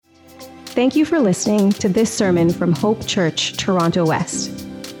Thank you for listening to this sermon from Hope Church, Toronto West.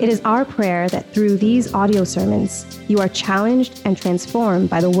 It is our prayer that through these audio sermons, you are challenged and transformed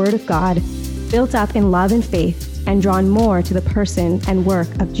by the Word of God, built up in love and faith, and drawn more to the person and work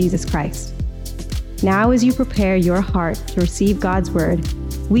of Jesus Christ. Now, as you prepare your heart to receive God's Word,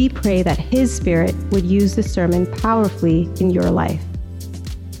 we pray that His Spirit would use the sermon powerfully in your life.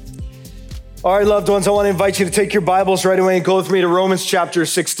 All right, loved ones, I want to invite you to take your Bibles right away and go with me to Romans chapter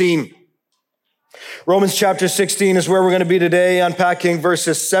 16. Romans chapter 16 is where we're going to be today, unpacking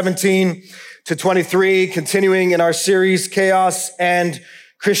verses 17 to 23, continuing in our series, Chaos and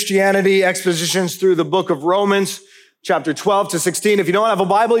Christianity, expositions through the book of Romans, chapter 12 to 16. If you don't have a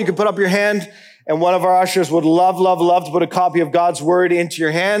Bible, you can put up your hand, and one of our ushers would love to put a copy of God's Word into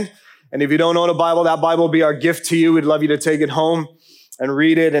your hand. And if you don't own a Bible, that Bible will be our gift to you. We'd love you to take it home and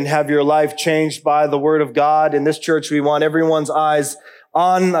read it and have your life changed by the Word of God. In this church, we want everyone's eyes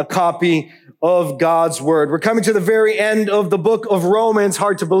on a copy of God's Word. We're coming to the very end of the book of Romans,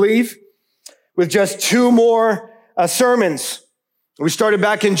 hard to believe, with just two more sermons. We started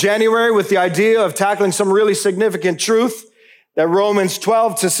back in January with the idea of tackling some really significant truth that Romans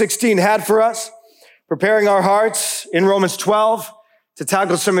 12 to 16 had for us, preparing our hearts in Romans 12 to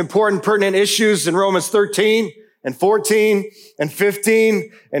tackle some important, pertinent issues in Romans 13 and 14 and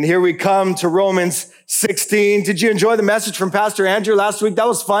 15. And here we come to Romans 16. Did you enjoy the message from Pastor Andrew last week? That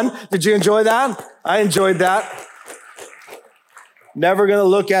was fun. Did you enjoy that? I enjoyed that. Never going to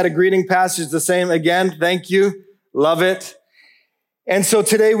look at a greeting passage the same again. Thank you. Love it. And so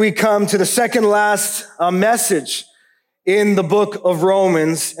today we come to the second last message in the book of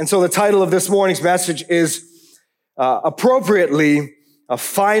Romans. And so the title of this morning's message is appropriately,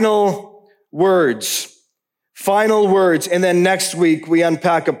 Final Words. Final words. And then next week, we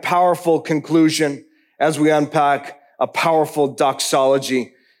unpack a powerful conclusion as we unpack a powerful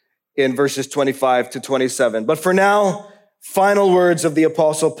doxology in verses 25 to 27. But for now, final words of the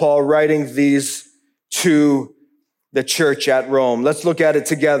Apostle Paul writing these to the church at Rome. Let's look at it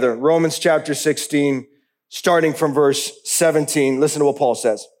together. Romans chapter 16, starting from verse 17. Listen to what Paul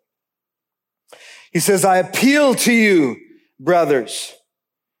says. He says, I appeal to you, brothers,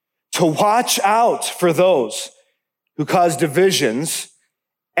 to watch out for those who cause divisions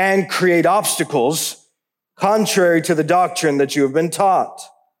and create obstacles contrary to the doctrine that you have been taught.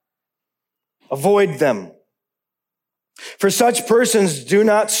 Avoid them. For such persons do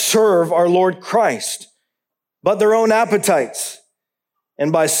not serve our Lord Christ, but their own appetites.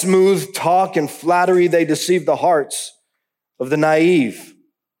 And by smooth talk and flattery, they deceive the hearts of the naive.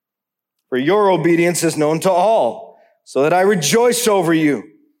 For your obedience is known to all, so that I rejoice over you.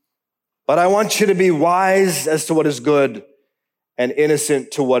 But I want you to be wise as to what is good and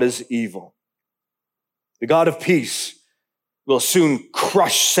innocent to what is evil. The God of peace will soon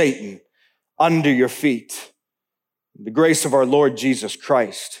crush Satan under your feet. The grace of our Lord Jesus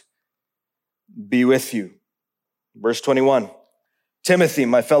Christ be with you. Verse 21, Timothy,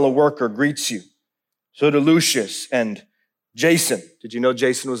 my fellow worker, greets you. So do Lucius and Jason. Did you know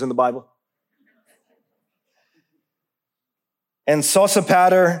Jason was in the Bible? And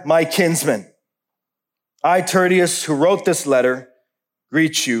Sosipater, my kinsman. I, Tertius, who wrote this letter,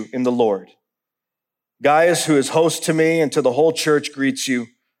 greet you in the Lord. Gaius, who is host to me and to the whole church, greets you.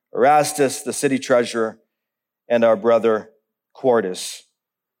 Erastus, the city treasurer, and our brother Quartus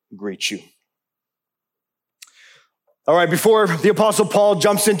greet you. All right, before the Apostle Paul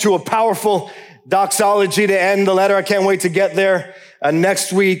jumps into a powerful doxology to end the letter, I can't wait to get there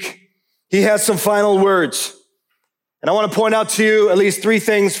next week. He has some final words. And I want to point out to you at least three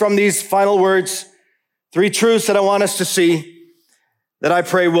things from these final words, three truths that I want us to see that I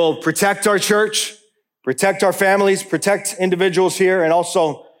pray will protect our church, protect our families, protect individuals here, and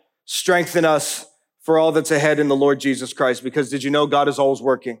also strengthen us for all that's ahead in the Lord Jesus Christ. Because did you know God is always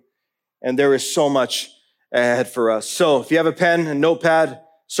working? And there is so much ahead for us. So if you have a pen and notepad,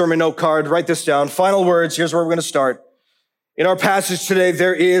 sermon note card, write this down. Final words, here's where we're going to start. In our passage today,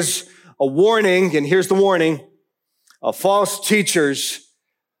 there is a warning, and here's the warning. False teachers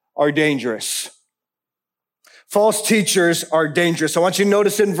are dangerous. False teachers are dangerous. I want you to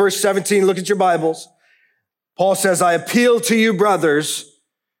notice in verse 17, look at your Bibles. Paul says, I appeal to you, brothers,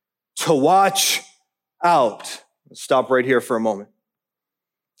 to watch out. Let's stop right here for a moment.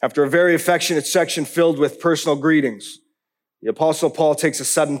 After a very affectionate section filled with personal greetings, the Apostle Paul takes a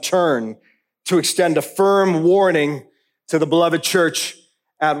sudden turn to extend a firm warning to the beloved church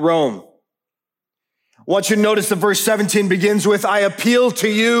at Rome. I want you to notice that verse 17 begins with, I appeal to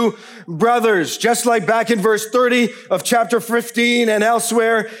you, brothers. Just like back in verse 30 of chapter 15 and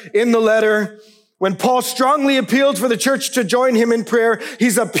elsewhere in the letter, When Paul strongly appealed for the church to join him in prayer,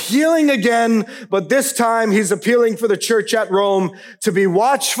 he's appealing again, but this time he's appealing for the church at Rome to be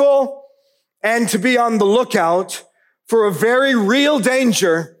watchful and to be on the lookout for a very real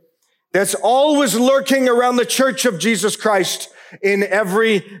danger that's always lurking around the church of Jesus Christ in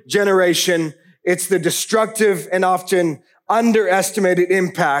every generation. It's the destructive and often underestimated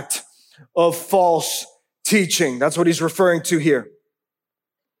impact of false teaching. That's what he's referring to here.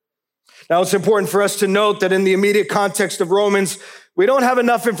 Now, it's important for us to note that in the immediate context of Romans, we don't have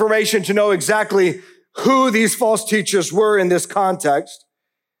enough information to know exactly who these false teachers were in this context.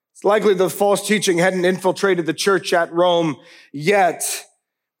 It's likely the false teaching hadn't infiltrated the church at Rome yet,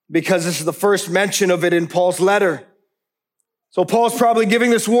 because this is the first mention of it in Paul's letter. So Paul's probably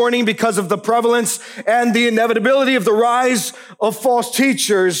giving this warning because of the prevalence and the inevitability of the rise of false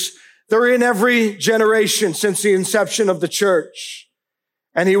teachers. They're in every generation since the inception of the church.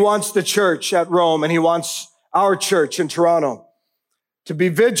 And he wants the church at Rome, and he wants our church in Toronto to be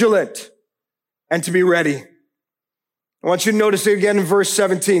vigilant and to be ready. I want you to notice it again in verse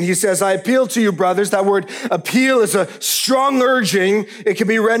 17. He says, I appeal to you, brothers. That word appeal is a strong urging. It can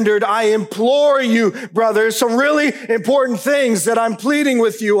be rendered, I implore you, brothers. Some really important things that I'm pleading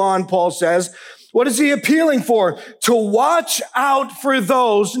with you on, Paul says. What is he appealing for? To watch out for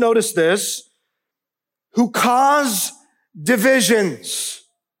those, notice this, who cause divisions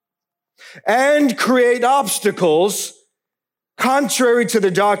and create obstacles contrary to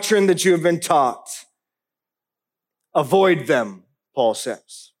the doctrine that you have been taught. Avoid them, Paul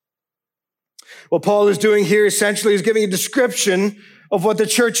says. What Paul is doing here essentially is giving a description of what the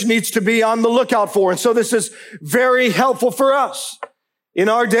church needs to be on the lookout for. And so this is very helpful for us in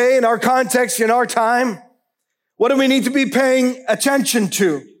our day, in our context, in our time. What do we need to be paying attention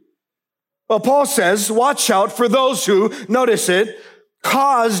to? Well, Paul says, watch out for those who, notice it,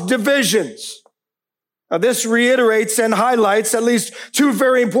 cause divisions. Now, this reiterates and highlights at least two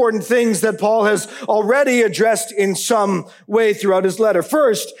very important things that Paul has already addressed in some way throughout his letter.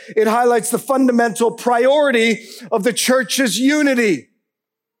 First, it highlights the fundamental priority of the church's unity.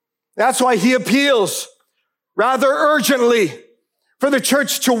 That's why he appeals rather urgently for the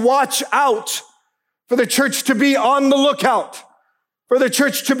church to watch out, for the church to be on the lookout, for the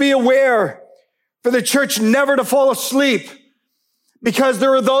church to be aware, for the church never to fall asleep. Because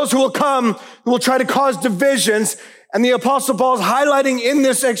there are those who will come, who will try to cause divisions. And the Apostle Paul is highlighting in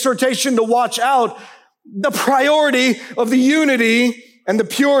this exhortation to watch out the priority of the unity and the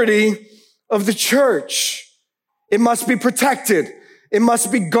purity of the church. It must be protected. It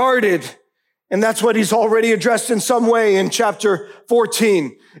must be guarded. And that's what he's already addressed in some way in chapter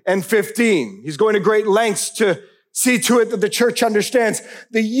 14 and 15. He's going to great lengths to see to it that the church understands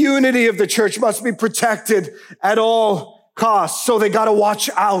the unity of the church must be protected at all costs. So they got to watch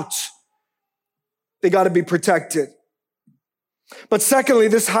out. They got to be protected. But secondly,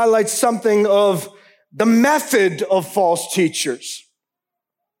 this highlights something of the method of false teachers.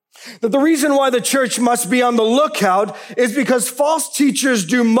 That the reason why the church must be on the lookout is because false teachers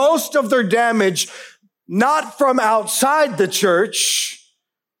do most of their damage not from outside the church,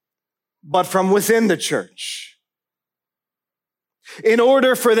 but from within the church. In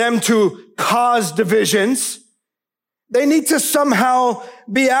order for them to cause divisions, they need to somehow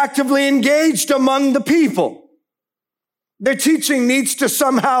be actively engaged among the people. Their teaching needs to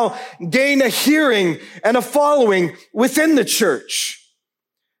somehow gain a hearing and a following within the church.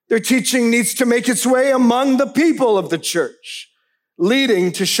 Their teaching needs to make its way among the people of the church,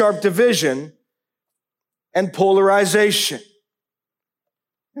 leading to sharp division and polarization.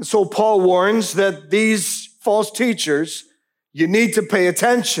 And so Paul warns that these false teachers, you need to pay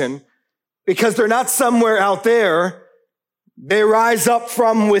attention because they're not somewhere out there. They rise up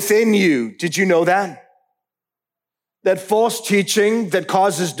from within you. Did you know that? That false teaching that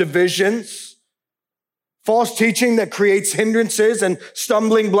causes divisions, false teaching that creates hindrances and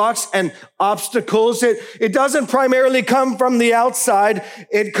stumbling blocks and obstacles, it doesn't primarily come from the outside.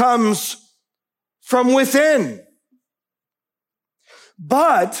 It comes from within.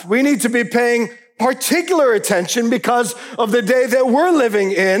 But we need to be paying particular attention because of the day that we're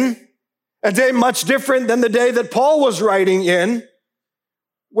living in, a day much different than the day that Paul was writing in,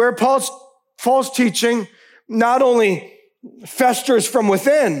 where Paul's false teaching not only festers from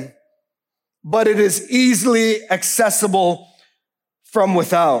within, but it is easily accessible from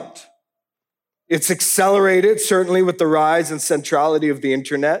without. It's accelerated, certainly with the rise and centrality of the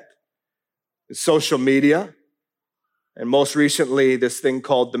internet, social media, and most recently, this thing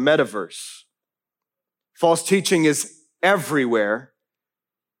called the metaverse. False teaching is everywhere,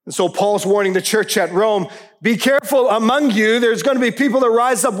 And so Paul's warning the church at Rome, be careful among you. There's going to be people that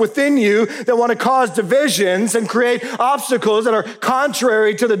rise up within you that want to cause divisions and create obstacles that are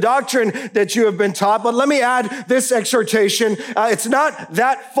contrary to the doctrine that you have been taught. But let me add this exhortation. It's not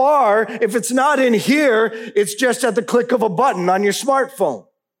that far. If it's not in here, it's just at the click of a button on your smartphone.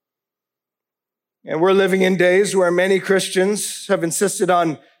 And we're living in days where many Christians have insisted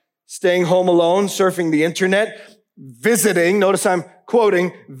on staying home alone, surfing the internet, visiting, notice I'm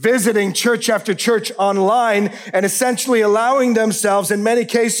quoting, visiting church after church online, and essentially allowing themselves in many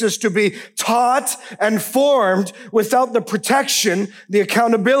cases to be taught and formed without the protection, the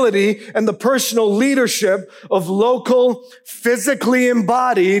accountability, and the personal leadership of local, physically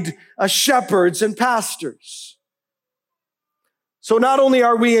embodied shepherds and pastors. So not only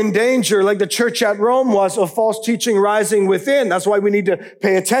are we in danger, like the church at Rome was, of false teaching rising within. That's why we need to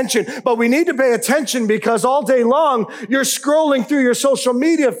pay attention. But we need to pay attention because all day long, you're scrolling through your social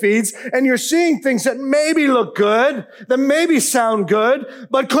media feeds and you're seeing things that maybe look good, that maybe sound good,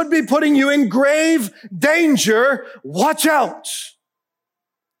 but could be putting you in grave danger. Watch out.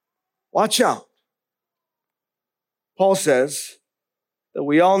 Watch out. Paul says that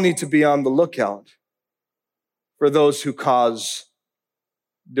we all need to be on the lookout for those who cause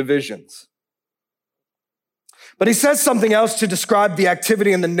divisions. But he says something else to describe the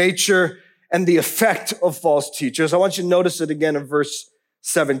activity and the nature and the effect of false teachers. I want you to notice it again in verse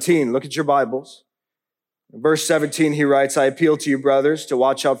 17. Look at your Bibles. In verse 17, he writes, I appeal to you, brothers, to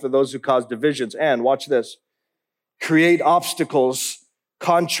watch out for those who cause divisions and, watch this, create obstacles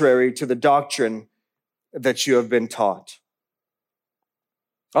contrary to the doctrine that you have been taught.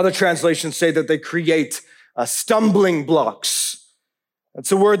 Other translations say that they create stumbling blocks.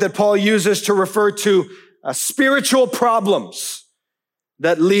 That's a word that Paul uses to refer to spiritual problems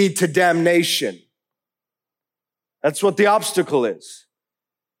that lead to damnation. That's what the obstacle is.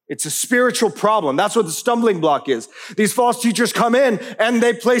 It's a spiritual problem. That's what the stumbling block is. These false teachers come in and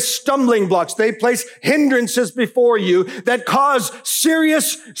they place stumbling blocks. They place hindrances before you that cause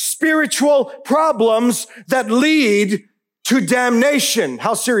serious spiritual problems that lead to damnation.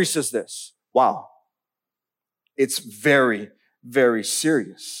 How serious is this? Wow. It's very, very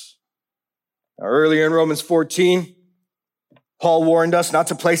serious. Now, earlier in Romans 14, Paul warned us not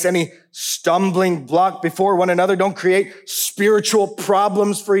to place any stumbling block before one another. Don't create spiritual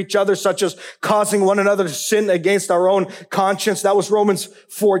problems for each other, such as causing one another to sin against our own conscience. That was Romans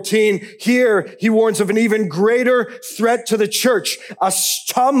 14. Here, he warns of an even greater threat to the church, a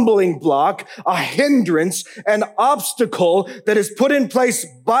stumbling block, a hindrance, an obstacle that is put in place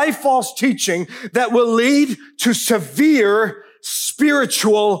by false teaching that will lead to severe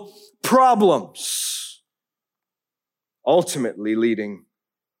spiritual problems, ultimately leading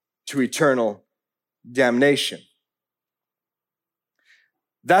to eternal damnation.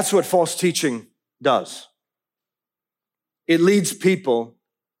 That's what false teaching does. It leads people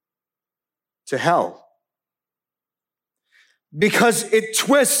to hell because it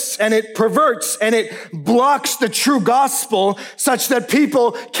twists and it perverts and it blocks the true gospel such that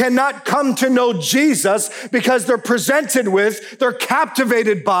people cannot come to know Jesus because they're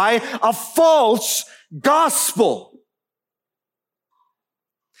captivated by a false gospel.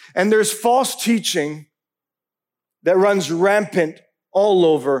 And there's false teaching that runs rampant all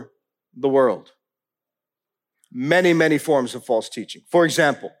over the world. Many, many forms of false teaching. For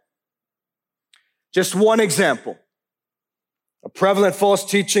example, just one example, a prevalent false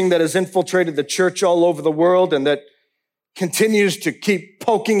teaching that has infiltrated the church all over the world and that continues to keep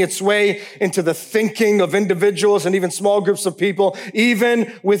poking its way into the thinking of individuals and even small groups of people,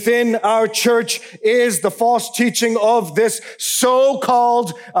 even within our church, is the false teaching of this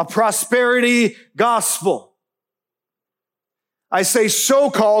so-called prosperity gospel. I say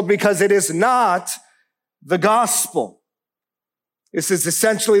so-called because it is not the gospel. This is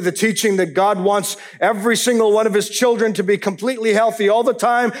essentially the teaching that God wants every single one of his children to be completely healthy all the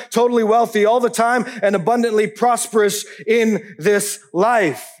time, totally wealthy all the time, and abundantly prosperous in this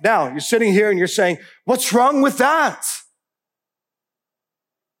life. Now, you're sitting here and you're saying, what's wrong with that?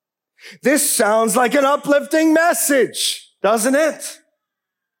 This sounds like an uplifting message, doesn't it?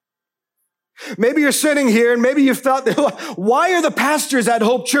 Maybe you're sitting here and maybe you've thought, why are the pastors at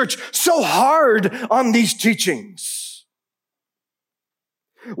Hope Church so hard on these teachings?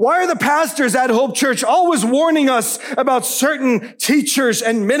 Why are the pastors at Hope Church always warning us about certain teachers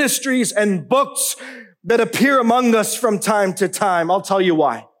and ministries and books that appear among us from time to time? I'll tell you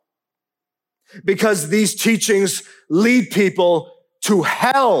why. Because these teachings lead people to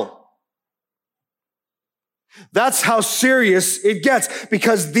hell. That's how serious it gets,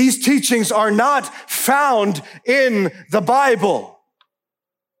 because these teachings are not found in the Bible.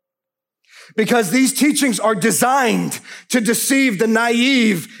 Because these teachings are designed to deceive the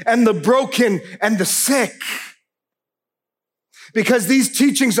naive and the broken and the sick. Because these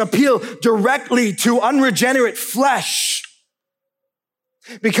teachings appeal directly to unregenerate flesh.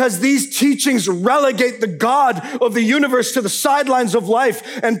 Because these teachings relegate the God of the universe to the sidelines of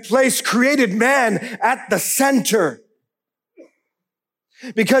life and place created man at the center.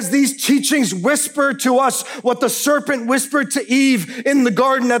 Because these teachings whisper to us what the serpent whispered to Eve in the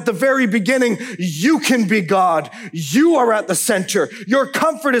garden at the very beginning. You can be God. You are at the center. Your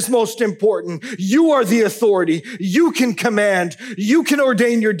comfort is most important. You are the authority. You can command. You can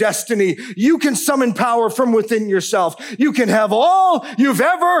ordain your destiny. You can summon power from within yourself. You can have all you've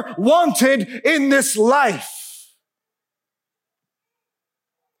ever wanted in this life.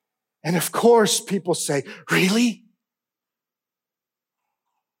 And of course, people say, really?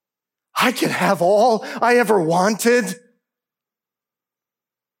 I can have all I ever wanted?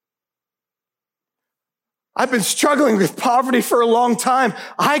 I've been struggling with poverty for a long time.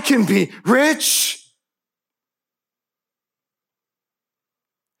 I can be rich.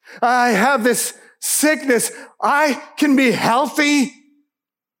 I have this sickness. I can be healthy.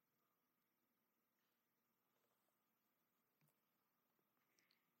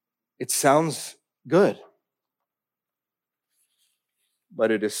 It sounds good. But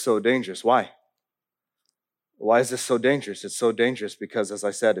it is so dangerous. Why? Why is this so dangerous? It's so dangerous because, as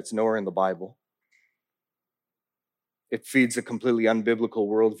I said, it's nowhere in the Bible. It feeds a completely unbiblical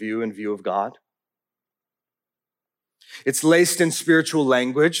worldview and view of God. It's laced in spiritual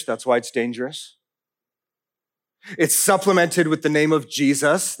language. That's why it's dangerous. It's supplemented with the name of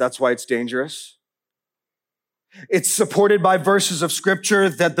Jesus. That's why it's dangerous. It's supported by verses of scripture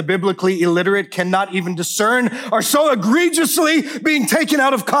that the biblically illiterate cannot even discern, are so egregiously being taken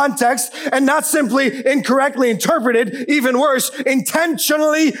out of context and not simply incorrectly interpreted, even worse,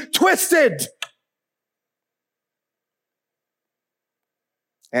 intentionally twisted.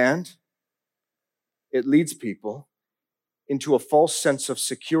 And it leads people into a false sense of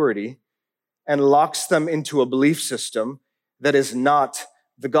security and locks them into a belief system that is not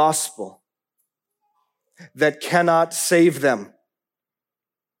the gospel, that cannot save them,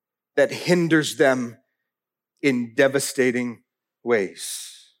 that hinders them in devastating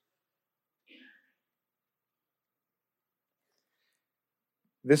ways.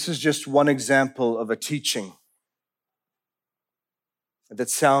 This is just one example of a teaching that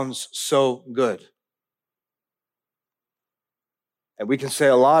sounds so good. And we can say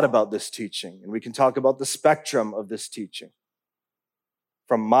a lot about this teaching, and we can talk about the spectrum of this teaching,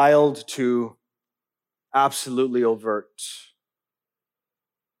 from mild to absolutely overt.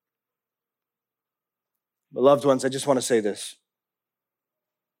 Beloved ones, I just want to say this.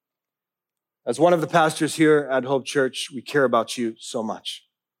 As one of the pastors here at Hope Church, we care about you so much.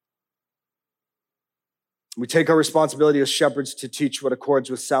 We take our responsibility as shepherds to teach what accords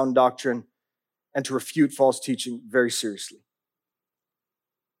with sound doctrine and to refute false teaching very seriously.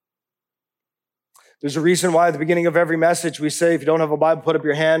 There's a reason why at the beginning of every message we say, if you don't have a Bible, put up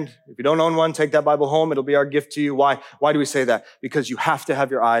your hand. If you don't own one, take that Bible home. It'll be our gift to you. Why? Why do we say that? Because you have to have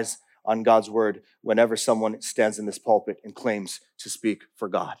your eyes on God's word whenever someone stands in this pulpit and claims to speak for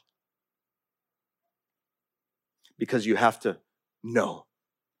God. Because you have to know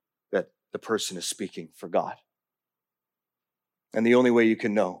that the person is speaking for God. And the only way you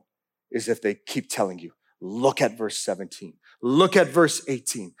can know is if they keep telling you, look at verse 17. Look at verse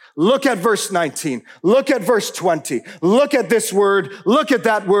 18. Look at verse 19. Look at verse 20. Look at this word. Look at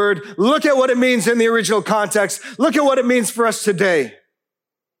that word. Look at what it means in the original context. Look at what it means for us today.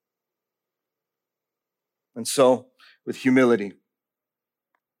 And so, with humility,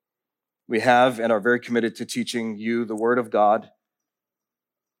 we have and are very committed to teaching you the Word of God,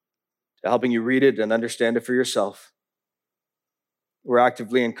 to helping you read it and understand it for yourself. We're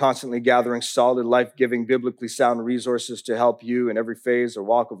actively and constantly gathering solid, life-giving, biblically sound resources to help you in every phase or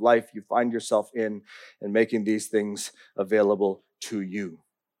walk of life you find yourself in, and making these things available to you.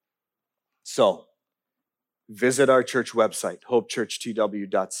 So, visit our church website,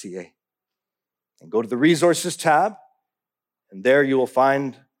 hopechurchtw.ca, and go to the resources tab, and there you will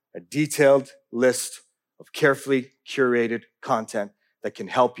find a detailed list of carefully curated content that can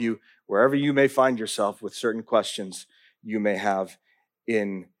help you wherever you may find yourself with certain questions you may have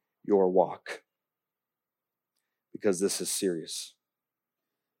in your walk, because this is serious.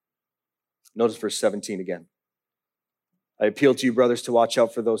 Notice verse 17 again. I appeal to you, brothers, to watch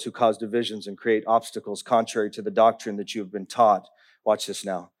out for those who cause divisions and create obstacles contrary to the doctrine that you have been taught. Watch this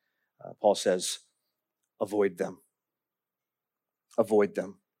now. Paul says, avoid them. Avoid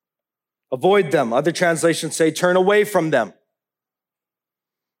them. Avoid them. Other translations say, turn away from them.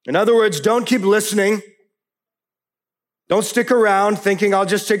 In other words, don't keep listening. Don't stick around thinking I'll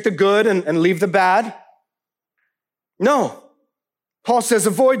just take the good and leave the bad. No. Paul says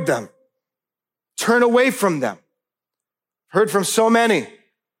avoid them. Turn away from them. Heard from so many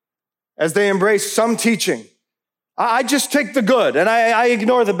as they embrace some teaching. I just take the good and I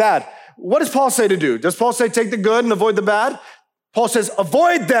ignore the bad. What does Paul say to do? Does Paul say take the good and avoid the bad? Paul says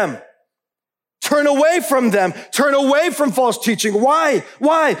avoid them. Turn away from them. Turn away from false teaching. Why?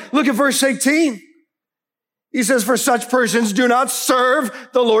 Why? Look at verse 18. He says, for such persons do not serve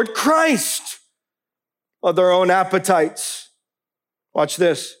the Lord Christ of their own appetites. Watch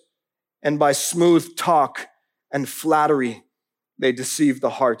this. And by smooth talk and flattery, they deceive the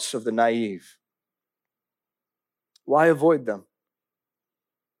hearts of the naive. Why avoid them?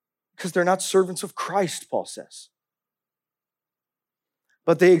 Because they're not servants of Christ, Paul says.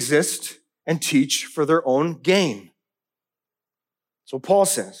 But they exist and teach for their own gain. So Paul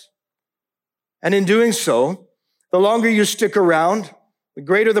says. And in doing so, the longer you stick around, the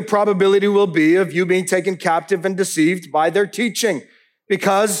greater the probability will be of you being taken captive and deceived by their teaching.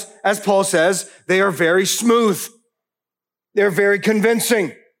 Because, as Paul says, they are very smooth. They're very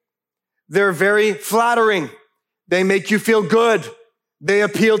convincing. They're very flattering. They make you feel good. They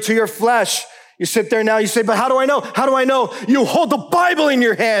appeal to your flesh. You sit there now, you say, but how do I know? How do I know? You hold the Bible in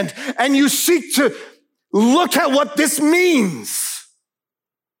your hand and you seek to look at what this means.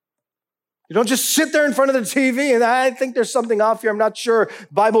 You don't just sit there in front of the TV and I think there's something off here. I'm not sure.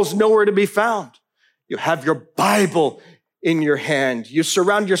 Bible's nowhere to be found. You have your Bible in your hand. You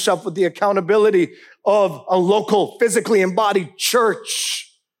surround yourself with the accountability of a local, physically embodied church.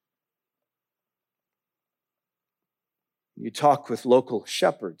 You talk with local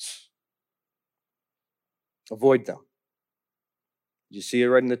shepherds. Avoid them. Did you see it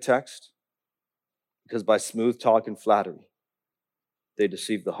right in the text? Because by smooth talk and flattery, they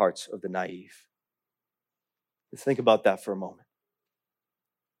deceive the hearts of the naive. Think about that for a moment.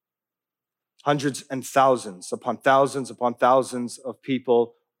 Hundreds and thousands upon thousands of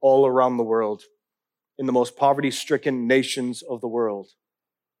people all around the world, in the most poverty-stricken nations of the world,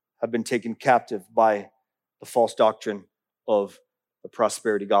 have been taken captive by the false doctrine of the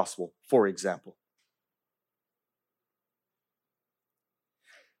prosperity gospel, for example.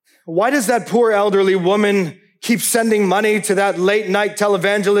 Why does that poor elderly woman keep sending money to that late-night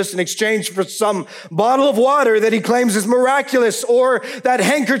televangelist in exchange for some bottle of water that he claims is miraculous or that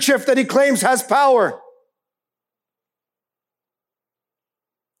handkerchief that he claims has power?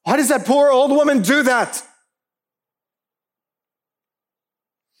 Why does that poor old woman do that?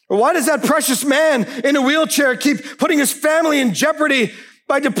 Or why does that precious man in a wheelchair keep putting his family in jeopardy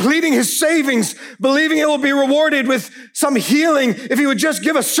by depleting his savings, believing it will be rewarded with some healing if he would just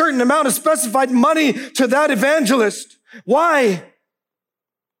give a certain amount of specified money to that evangelist? Why?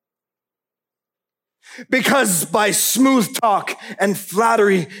 Because by smooth talk and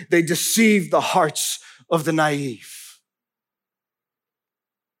flattery, they deceive the hearts of the naive.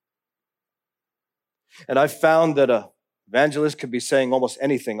 And I've found that an evangelist could be saying almost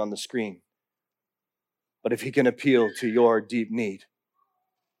anything on the screen, but if he can appeal to your deep need,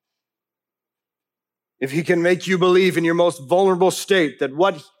 if he can make you believe in your most vulnerable state that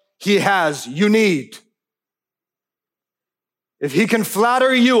what he has, you need. If he can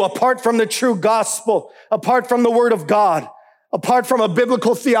flatter you apart from the true gospel, apart from the word of God, apart from a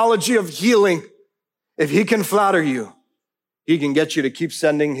biblical theology of healing, if he can flatter you, he can get you to keep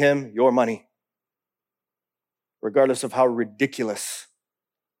sending him your money, regardless of how ridiculous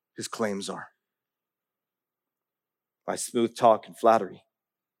his claims are. By smooth talk and flattery,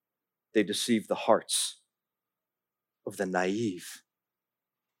 they deceive the hearts of the naive.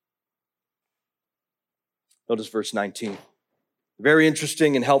 Notice verse 19. Very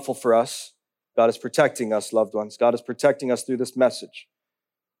interesting and helpful for us. God is protecting us, loved ones. God is protecting us through this message.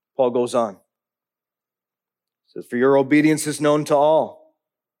 Paul goes on. He says, for your obedience is known to all,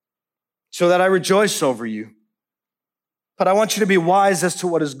 so that I rejoice over you. But I want you to be wise as to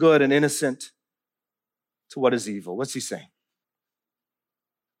what is good and innocent to what is evil. What's he saying?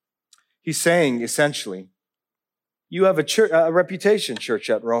 He's saying, essentially, you have a reputation, Church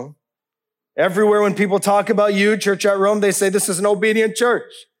at Rome. Everywhere when people talk about you, Church at Rome, they say this is an obedient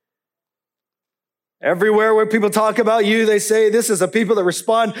church. Everywhere where people talk about you, they say this is a people that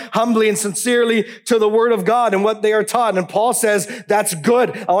respond humbly and sincerely to the word of God and what they are taught. And Paul says, that's good.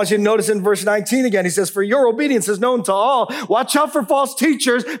 I want you to notice in verse 19 again, he says, for your obedience is known to all. Watch out for false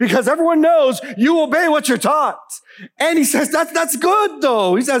teachers because everyone knows you obey what you're taught. And he says, that's good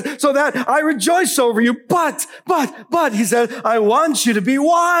though. He says, so that I rejoice over you. But, he says, I want you to be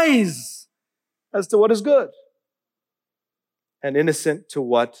wise as to what is good. and innocent to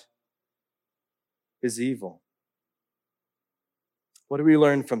what is evil. What do we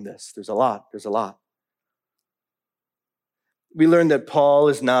learn from this? There's a lot. We learn that Paul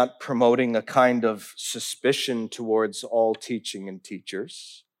is not promoting a kind of suspicion towards all teaching and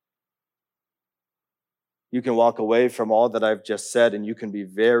teachers. You can walk away from all that I've just said and you can be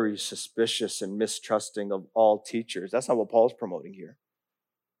very suspicious and mistrusting of all teachers. That's not what Paul's promoting here.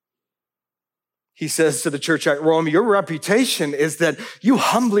 He says to the church at Rome, your reputation is that you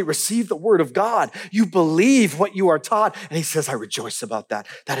humbly receive the word of God. You believe what you are taught. And he says, I rejoice about that.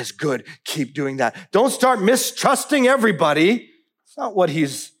 That is good. Keep doing that. Don't start mistrusting everybody. It's not what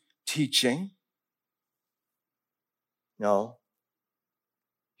he's teaching. No.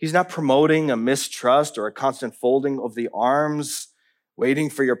 He's not promoting a mistrust or a constant folding of the arms, waiting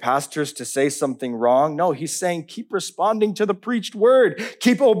for your pastors to say something wrong. No, he's saying keep responding to the preached word.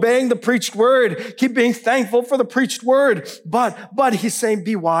 Keep obeying the preached word. Keep being thankful for the preached word. But he's saying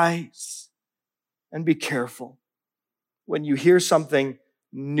be wise and be careful. When you hear something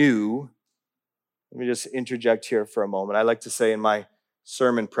new, let me just interject here for a moment. I like to say in my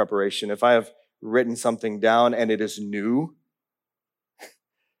sermon preparation, if I have written something down and it is new,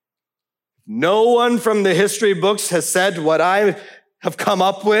 no one from the history books has said what I have come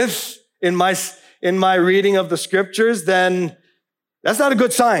up with in my reading of the scriptures, then that's not a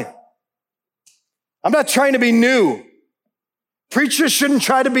good sign. I'm not trying to be new. Preachers shouldn't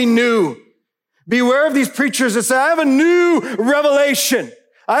try to be new. Beware of these preachers that say, I have a new revelation.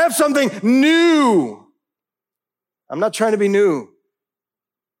 I have something new. I'm not trying to be new.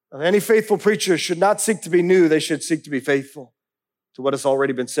 Any faithful preacher should not seek to be new. They should seek to be faithful to what has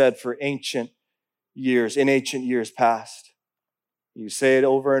already been said in ancient years past. You say it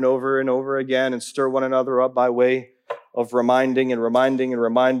over and over and over again and stir one another up by way of reminding,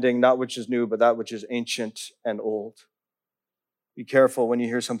 not which is new, but that which is ancient and old. Be careful when you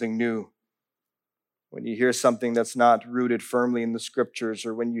hear something new. When you hear something that's not rooted firmly in the scriptures,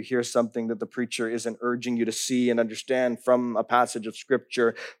 or when you hear something that the preacher isn't urging you to see and understand from a passage of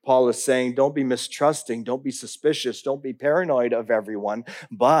scripture, Paul is saying, don't be mistrusting, don't be suspicious, don't be paranoid of everyone,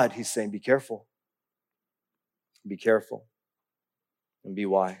 but he's saying, be careful. Be careful and be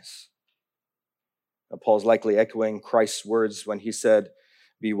wise. Now, Paul's likely echoing Christ's words when he said,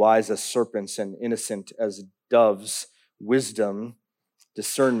 be wise as serpents and innocent as doves. Wisdom,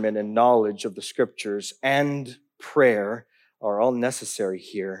 discernment, and knowledge of the scriptures and prayer are all necessary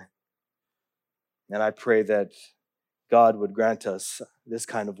here. And I pray that God would grant us this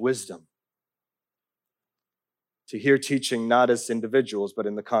kind of wisdom to hear teaching not as individuals, but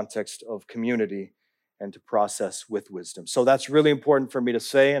in the context of community and to process with wisdom. So that's really important for me to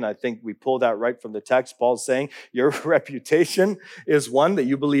say, and I think we pull that right from the text. Paul's saying, your reputation is one that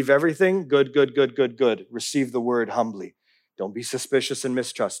you believe everything. Good. Receive the word humbly. Don't be suspicious and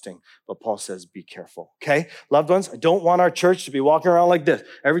mistrusting. But Paul says, be careful. Okay? Loved ones, I don't want our church to be walking around like this.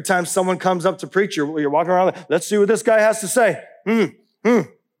 Every time someone comes up to preach, you're walking around like, let's see what this guy has to say.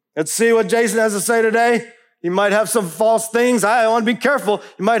 Let's see what Jason has to say today. He might have some false things. I want to be careful.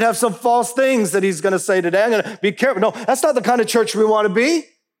 He might have some false things that he's going to say today. I'm going to be careful. No, that's not the kind of church we want to be.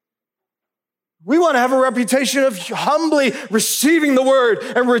 We want to have a reputation of humbly receiving the word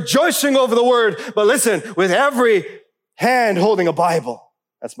and rejoicing over the word. But listen, with every hand holding a Bible.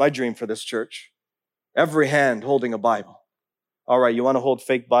 That's my dream for this church. Every hand holding a Bible. All right, you want to hold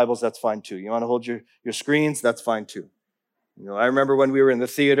fake Bibles? That's fine too. You want to hold your screens? That's fine too. You know, I remember when we were in the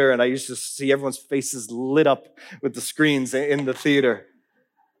theater and I used to see everyone's faces lit up with the screens in the theater.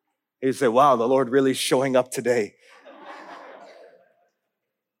 You'd say, wow, the Lord really showing up today.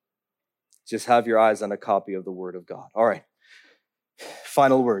 Just have your eyes on a copy of the Word of God. All right.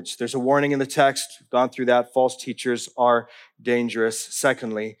 Final words. There's a warning in the text. We've gone through that. False teachers are dangerous.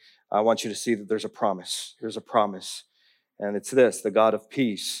 Secondly, I want you to see that there's a promise. There's a promise. And it's this: the God of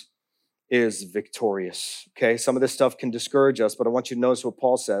peace is victorious. Okay, some of this stuff can discourage us, but I want you to notice what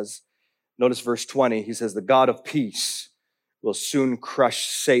Paul says. Notice verse 20. He says, the God of peace will soon crush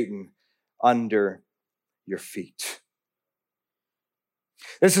Satan under your feet.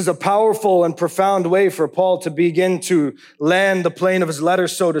 This is a powerful and profound way for Paul to begin to land the plane of his letter,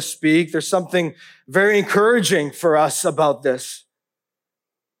 so to speak. There's something very encouraging for us about this.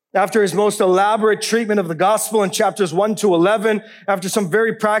 After his most elaborate treatment of the gospel in chapters 1 to 11, after some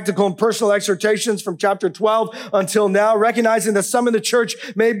very practical and personal exhortations from chapter 12 until now, recognizing that some in the church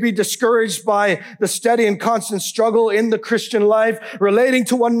may be discouraged by the steady and constant struggle in the Christian life, relating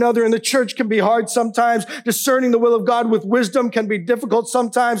to one another in the church can be hard sometimes, discerning the will of God with wisdom can be difficult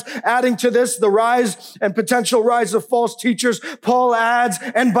sometimes, adding to this the rise and potential rise of false teachers, Paul adds,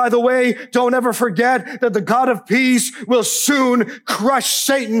 and by the way, don't ever forget that the God of peace will soon crush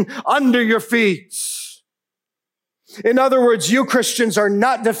Satan under your feet. In other words, you Christians are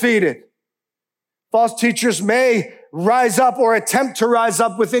not defeated. False teachers may rise up or attempt to rise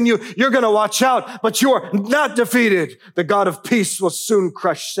up within you. You're going to watch out, but you are not defeated. The God of peace will soon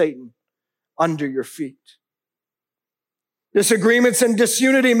crush Satan under your feet. Disagreements and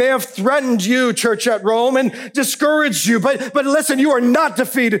disunity may have threatened you, church at Rome, and discouraged you, but listen, you are not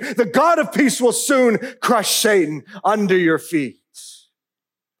defeated. The God of peace will soon crush Satan under your feet.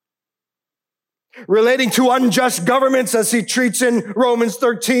 Relating to unjust governments as he treats in Romans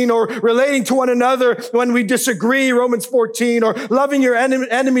 13, or relating to one another when we disagree, Romans 14, or loving your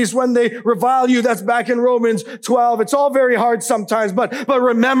enemies when they revile you, that's back in Romans 12. It's all very hard sometimes, but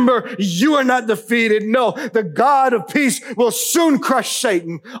remember, you are not defeated. No, the God of peace will soon crush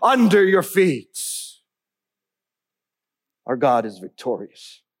Satan under your feet. Our God is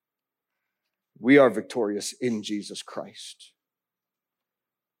victorious. We are victorious in Jesus Christ.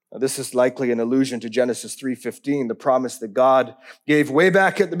 Now, this is likely an allusion to Genesis 3:15, the promise that God gave way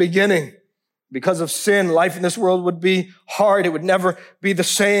back at the beginning. Because of sin, life in this world would be hard. It would never be the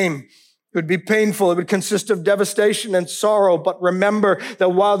same. It would be painful. It would consist of devastation and sorrow. But remember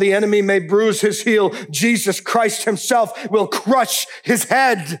that while the enemy may bruise his heel, Jesus Christ himself will crush his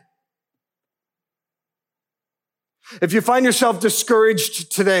head. If you find yourself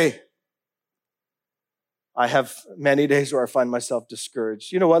discouraged today, I have many days where I find myself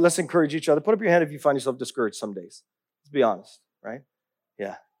discouraged. You know what? Let's encourage each other. Put up your hand if you find yourself discouraged some days. Let's be honest, right?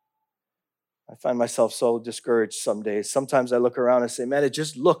 Yeah. I find myself so discouraged some days. Sometimes I look around and say, man, it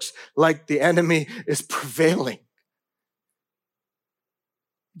just looks like the enemy is prevailing.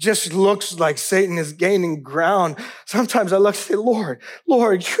 Just looks like Satan is gaining ground. Sometimes I look and say, Lord,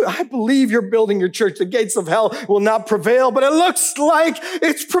 I believe you're building your church. The gates of hell will not prevail, but it looks like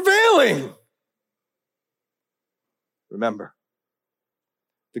it's prevailing. Remember,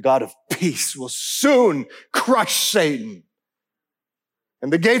 the God of peace will soon crush Satan.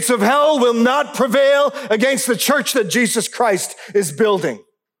 And the gates of hell will not prevail against the church that Jesus Christ is building.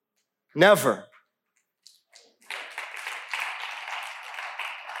 Never.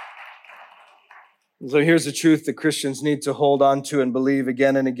 So here's the truth that Christians need to hold on to and believe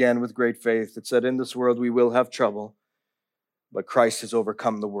again and again with great faith. It's that in this world we will have trouble, but Christ has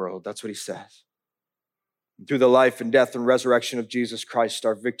overcome the world. That's what he says. Through the life and death and resurrection of Jesus Christ,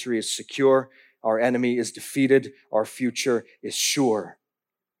 our victory is secure, our enemy is defeated, our future is sure.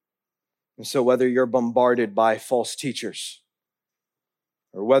 And so whether you're bombarded by false teachers,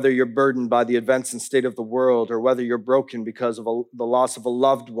 or whether you're burdened by the events and state of the world, or whether you're broken because of the loss of a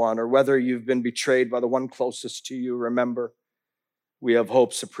loved one, or whether you've been betrayed by the one closest to you, remember, we have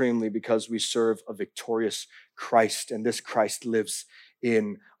hope supremely because we serve a victorious Christ, and this Christ lives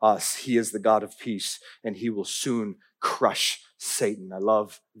in us. He is the God of peace, and he will soon crush Satan. I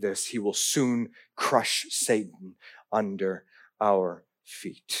love this. He will soon crush Satan under our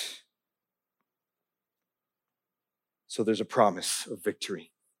feet. So there's a promise of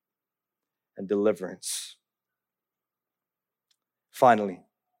victory and deliverance. Finally,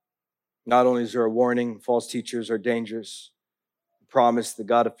 not only is there a warning, false teachers are dangerous, the promise the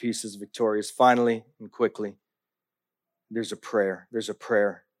God of peace is victorious. Finally and quickly, there's a prayer. There's a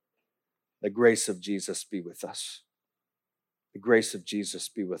prayer. The grace of Jesus be with us. The grace of Jesus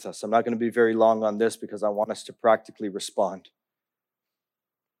be with us. I'm not going to be very long on this because I want us to practically respond.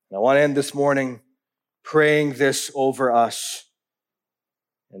 And I want to end this morning praying this over us,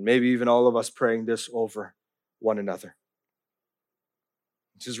 and maybe even all of us praying this over one another.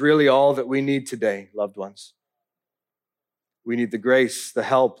 This is really all that we need today, loved ones. We need the grace, the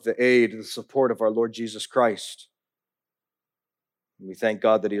help, the aid, the support of our Lord Jesus Christ. And we thank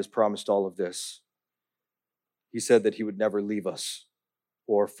God that he has promised all of this. He said that he would never leave us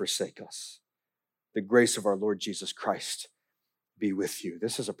or forsake us. The grace of our Lord Jesus Christ be with you.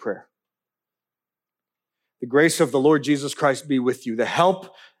 This is a prayer. The grace of the Lord Jesus Christ be with you. The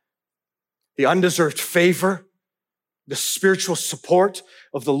help, the undeserved favor, the spiritual support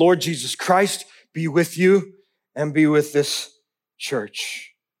of the Lord Jesus Christ be with you and be with this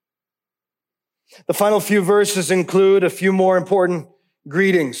church. The final few verses include a few more important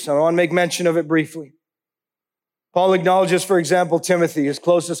greetings. I want to make mention of it briefly. Paul acknowledges, for example, Timothy, his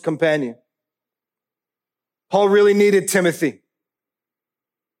closest companion. Paul really needed Timothy.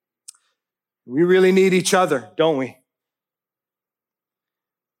 We really need each other, don't we?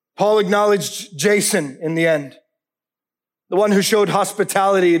 Paul acknowledged Jason in the end, the one who showed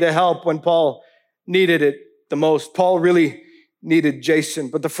hospitality to help when Paul needed it the most. Paul really needed Jason.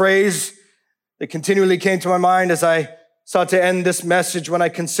 But the phrase that continually came to my mind as I sought to end this message when I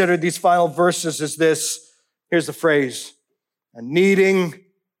considered these final verses is this. Here's the phrase: needing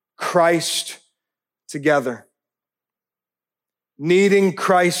Christ together. Needing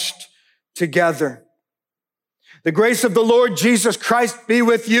Christ together. The grace of the Lord Jesus Christ be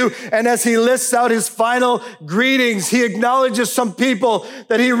with you. And as he lists out his final greetings, he acknowledges some people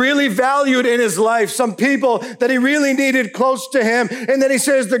that he really valued in his life, some people that he really needed close to him. And then he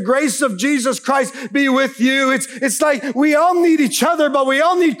says, the grace of Jesus Christ be with you. It's like we all need each other, but we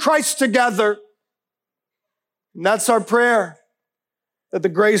all need Christ together. And that's our prayer, that the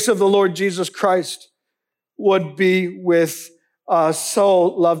grace of the Lord Jesus Christ would be with so,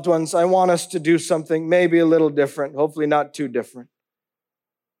 loved ones, I want us to do something maybe a little different, hopefully not too different.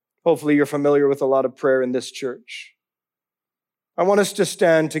 Hopefully you're familiar with a lot of prayer in this church. I want us to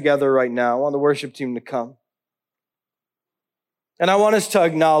stand together right now. I want the worship team to come. And I want us to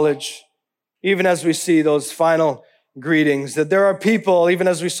acknowledge, even as we see those final greetings, that there are people, even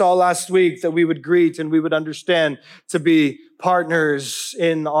as we saw last week, that we would greet and we would understand to be partners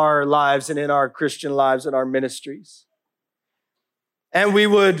in our lives and in our Christian lives and our ministries. And we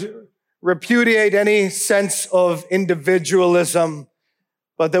would repudiate any sense of individualism,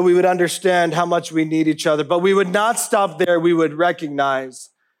 but that we would understand how much we need each other. But we would not stop there. We would recognize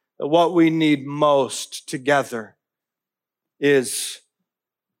that what we need most together is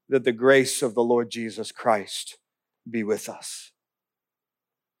that the grace of the Lord Jesus Christ be with us.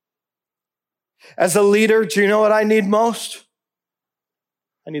 As a leader, do you know what I need most?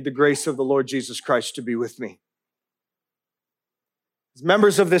 I need the grace of the Lord Jesus Christ to be with me. As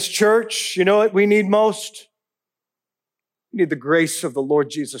members of this church, you know what we need most? We need the grace of the Lord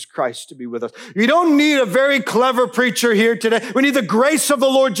Jesus Christ to be with us. You don't need a very clever preacher here today. We need the grace of the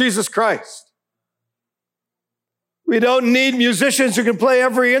Lord Jesus Christ. We don't need musicians who can play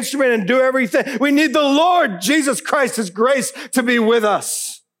every instrument and do everything. We need the Lord Jesus Christ, his grace to be with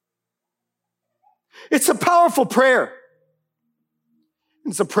us. It's a powerful prayer.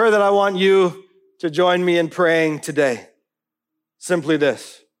 It's a prayer that I want you to join me in praying today. Simply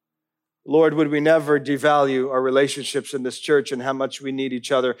this: Lord, would we never devalue our relationships in this church and how much we need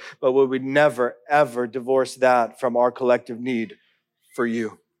each other, but would we never, ever divorce that from our collective need for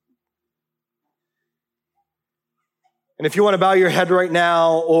you? And if you want to bow your head right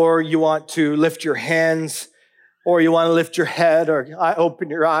now, or you want to lift your hands, or you want to lift your head, or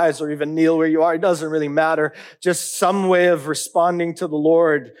open your eyes, or even kneel where you are, it doesn't really matter. Just some way of responding to the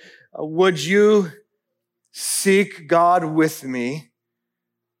Lord. Would you seek God with me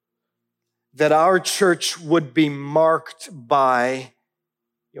that our church would be marked by,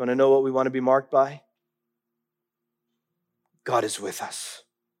 you want to know what we want to be marked by? God is with us.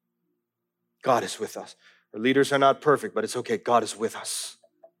 God is with us. Our leaders are not perfect, but it's okay. God is with us.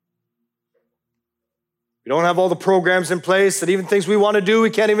 We don't have all the programs in place, that even things we want to do, we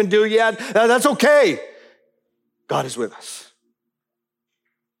can't even do yet. That's okay. God is with us.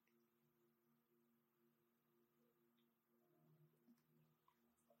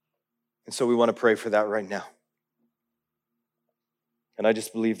 And so we want to pray for that right now. And I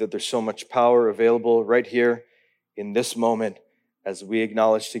just believe that there's so much power available right here in this moment as we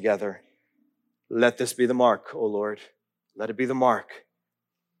acknowledge together. Let this be the mark, O Lord. Let it be the mark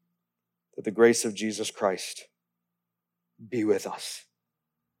that the grace of Jesus Christ be with us.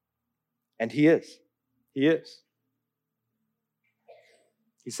 And he is. He is.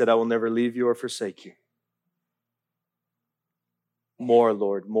 He said, I will never leave you or forsake you. More,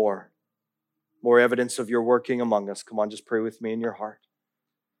 Lord, more. More evidence of your working among us. Come on, just pray with me in your heart.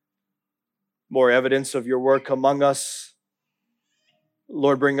 More evidence of your work among us.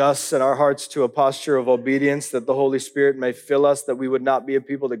 Lord, bring us and our hearts to a posture of obedience, that the Holy Spirit may fill us, that we would not be a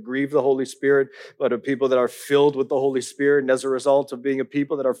people that grieve the Holy Spirit, but a people that are filled with the Holy Spirit. And as a result of being a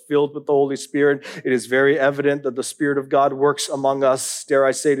people that are filled with the Holy Spirit, it is very evident that the Spirit of God works among us, dare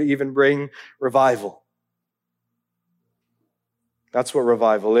I say, to even bring revival. That's what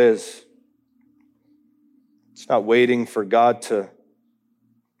revival is. It's not waiting for God to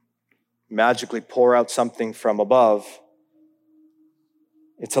magically pour out something from above.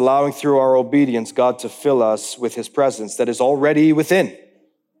 It's allowing through our obedience God to fill us with his presence that is already within.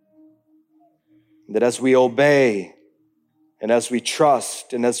 That as we obey And as we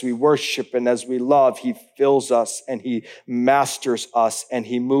trust and as we worship and as we love, he fills us and he masters us and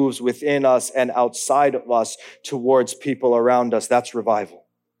he moves within us and outside of us towards people around us. That's revival.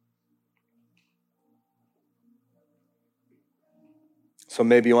 So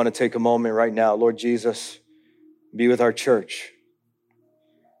maybe you want to take a moment right now. Lord Jesus, be with our church.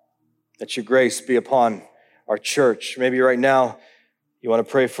 Let your grace be upon our church. Maybe right now you want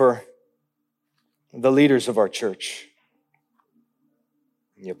to pray for the leaders of our church.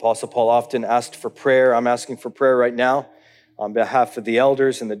 The Apostle Paul often asked for prayer. I'm asking for prayer right now on behalf of the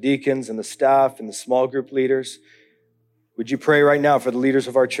elders and the deacons and the staff and the small group leaders. Would you pray right now for the leaders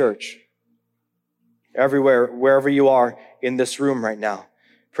of our church? Everywhere, wherever you are in this room right now.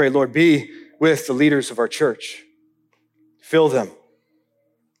 Pray, Lord, be with the leaders of our church. Fill them.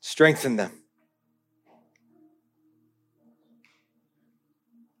 Strengthen them.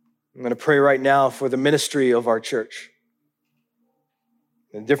 I'm going to pray right now for the ministry of our church.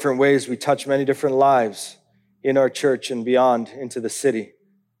 In different ways, we touch many different lives in our church and beyond into the city.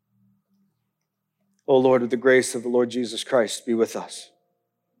 Oh Lord, with the grace of the Lord Jesus Christ, be with us.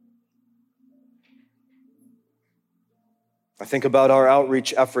 I think about our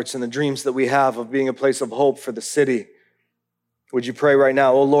outreach efforts and the dreams that we have of being a place of hope for the city. Would you pray right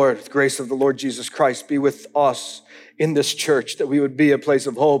now, oh Lord, with the grace of the Lord Jesus Christ, be with us in this church, that we would be a place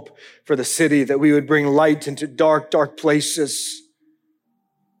of hope for the city, that we would bring light into dark, dark places.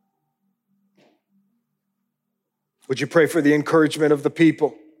 Would you pray for the encouragement of the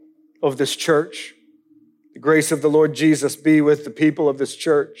people of this church? The grace of the Lord Jesus be with the people of this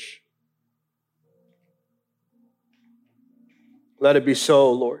church. Let it be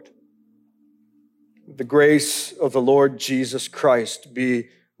so, Lord. The grace of the Lord Jesus Christ be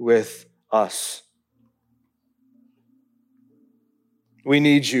with us. We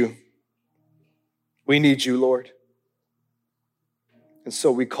need you. We need you, Lord. And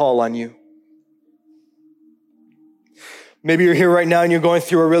so we call on you. Maybe you're here right now and you're going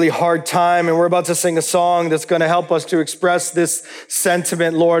through a really hard time, and we're about to sing a song that's going to help us to express this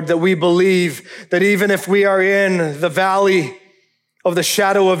sentiment, Lord, that we believe that even if we are in the valley of the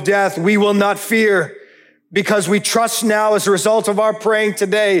shadow of death, we will not fear, because we trust now, as a result of our praying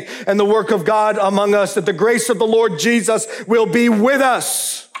today and the work of God among us, that the grace of the Lord Jesus will be with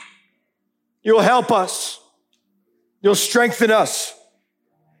us. You'll help us. You'll strengthen us.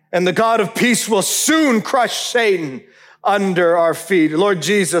 And the God of peace will soon crush Satan under our feet. Lord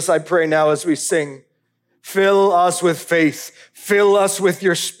Jesus, I pray now as we sing, fill us with faith. Fill us with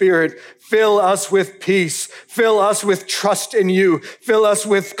your Spirit. Fill us with peace. Fill us with trust in you. Fill us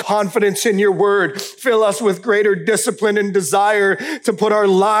with confidence in your word. Fill us with greater discipline and desire to put our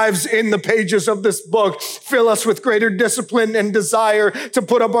lives in the pages of this book. Fill us with greater discipline and desire to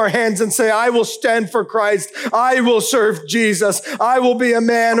put up our hands and say, I will stand for Christ. I will serve Jesus. I will be a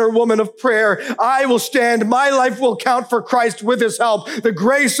man or woman of prayer. I will stand. My life will count for Christ with his help. The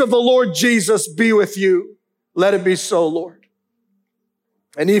grace of the Lord Jesus be with you. Let it be so, Lord.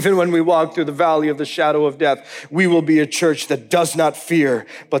 And even when we walk through the valley of the shadow of death, we will be a church that does not fear,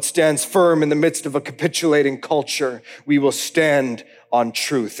 but stands firm in the midst of a capitulating culture. We will stand on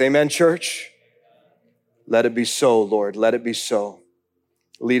truth. Amen, church? Let it be so, Lord. Let it be so.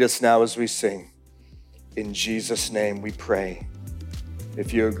 Lead us now as we sing. In Jesus' name we pray.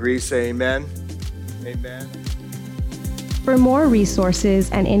 If you agree, say amen. Amen. For more resources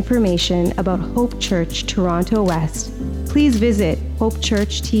and information about Hope Church Toronto West, please visit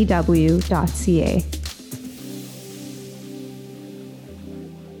hopechurchtw.ca.